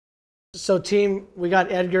So team, we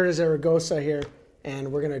got Edgar Zaragoza here,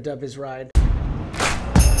 and we're gonna dub his ride.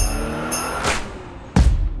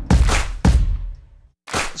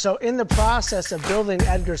 So in the process of building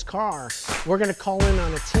Edgar's car, we're gonna call in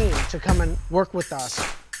on a team to come and work with us.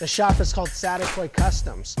 The shop is called Saticoy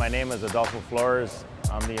Customs. My name is Adolfo Flores.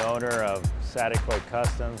 I'm the owner of Saticoy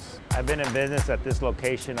Customs. I've been in business at this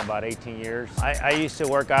location about 18 years. I used to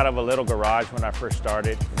work out of a little garage when I first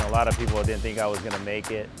started. You know, a lot of people didn't think I was gonna make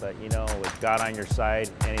it, but you know, with God on your side,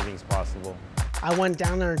 anything's possible. I went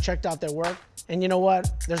down there and checked out their work, and you know what?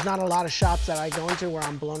 There's not a lot of shops that I go into where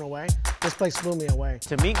I'm blown away. This place blew me away.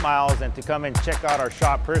 To meet Miles and to come and check out our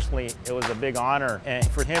shop personally, it was a big honor. And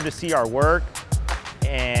for him to see our work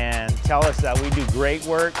and tell us that we do great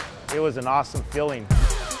work, it was an awesome feeling.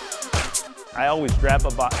 I always dreamt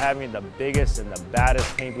about having the biggest and the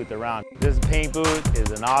baddest paint booth around. This paint booth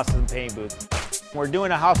is an awesome paint booth. We're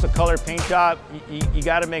doing a house of color paint job. You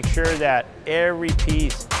gotta make sure that every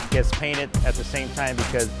piece gets painted at the same time,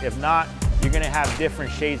 because if not, you're gonna have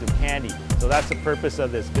different shades of candy. So that's the purpose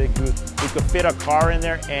of this big booth. We could fit a car in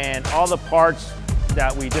there, and all the parts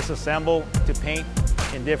that we disassemble to paint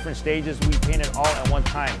in different stages, we paint it all at one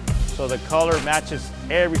time. So the color matches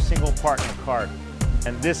every single part in the car.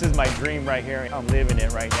 And this is my dream right here. I'm living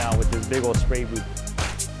it right now with this big old spray booth.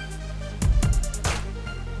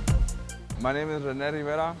 My name is Rene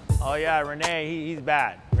Rivera. Oh yeah, Rene, he's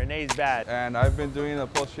bad. Rene's bad. And I've been doing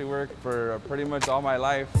upholstery work for pretty much all my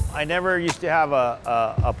life. I never used to have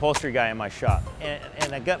a upholstery guy in my shop.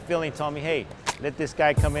 And a gut feeling told me, hey, let this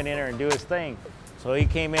guy come in here and do his thing. So he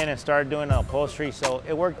came in and started doing the upholstery, so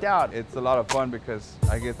it worked out. It's a lot of fun because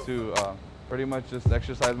I get to pretty much just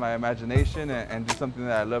exercise my imagination and do something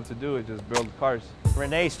that I love to do, is just build cars.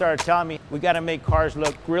 Rene started telling me, we gotta make cars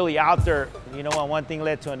look really out there. You know what, one thing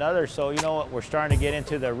led to another, so you know what, we're starting to get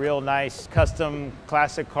into the real nice custom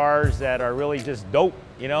classic cars that are really just dope,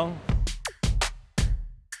 you know?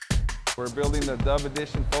 We're building the Dove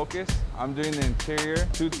Edition Focus. I'm doing the interior,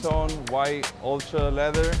 two-tone white ultra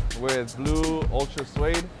leather with blue ultra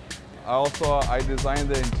suede. I designed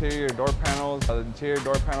the interior door panels. The interior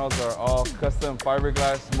door panels are all custom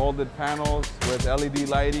fiberglass molded panels with LED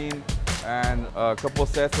lighting and a couple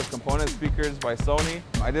sets of component speakers by Sony.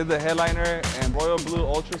 I did the headliner in royal blue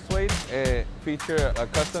ultra suede. It features a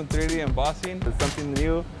custom 3D embossing. It's something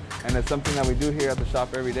new, and it's something that we do here at the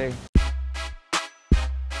shop every day.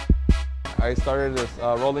 I started this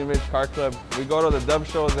Rolling Ridge Car Club. We go to the Dove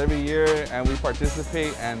shows every year and we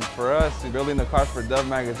participate, and for us, building the car for Dove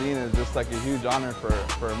magazine is just like a huge honor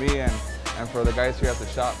for me and for the guys here at the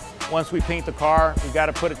shop. Once we paint the car, we got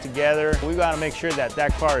to put it together. We got to make sure that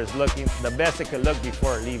that car is looking the best it could look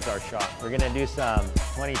before it leaves our shop. We're going to do some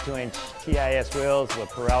 22-inch TIS wheels with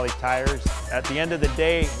Pirelli tires. At the end of the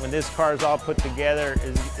day, when this car is all put together,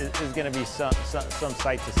 is going to be some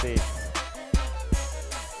sight to see.